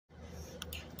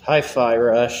Hi-Fi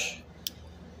Rush.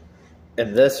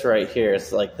 And this right here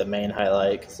is like the main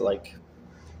highlight. Cause like,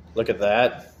 look at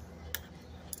that.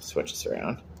 Switch this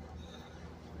around.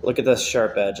 Look at this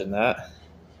sharp edge in that.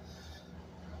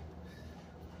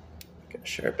 Got a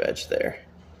sharp edge there.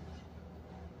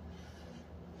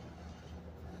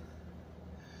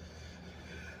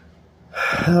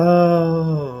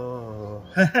 Oh,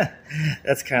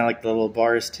 that's kind of like the little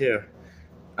bars too.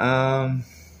 Oh,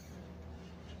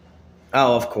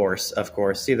 of course.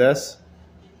 See this?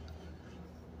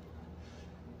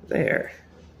 There.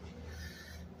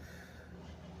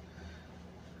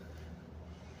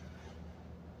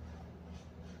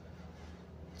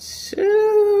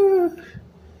 So,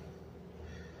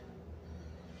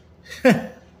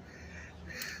 the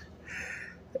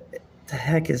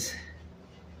heck is...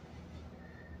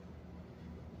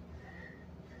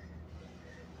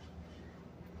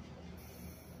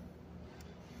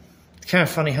 It's kind of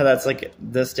funny how that's like,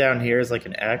 this down here is like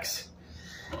an X.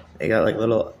 They got like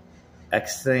little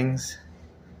X things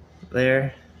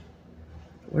there.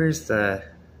 Where's the...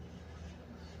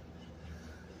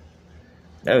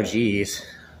 Oh, geez.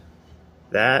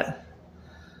 That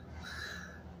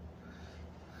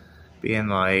being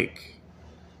like,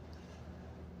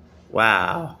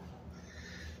 wow.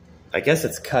 I guess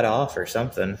it's cut off or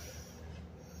something.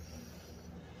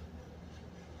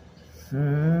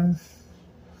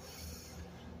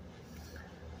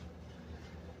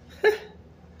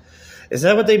 Is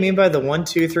that what they mean by the 1,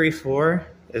 2, 3, 4?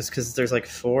 Is because there's like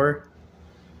 4?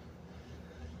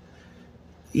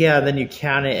 Yeah, then you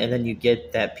count it and then you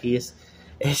get that piece.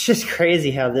 It's just crazy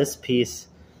how this piece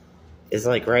is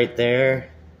like right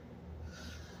there.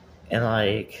 And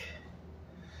like...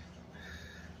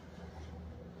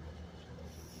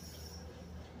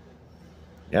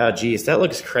 Oh, geez, that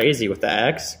looks crazy with the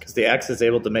X. Because the X is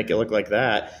able to make it look like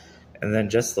that. And then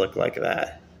just look like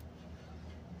that.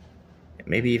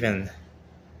 Maybe even...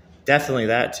 Definitely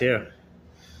that too.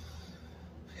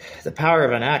 The power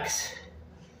of an X.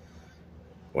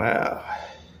 Wow.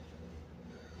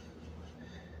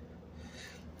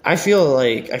 I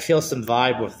feel some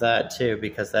vibe with that too,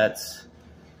 because that's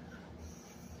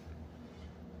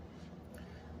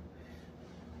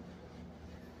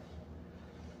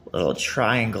a little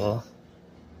triangle.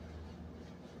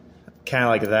 Kind of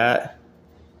like that.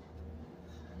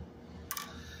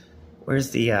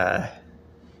 Where's the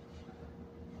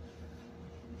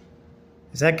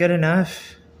is that good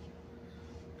enough?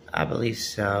 I believe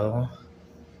so.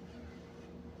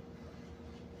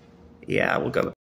 Yeah, we'll go.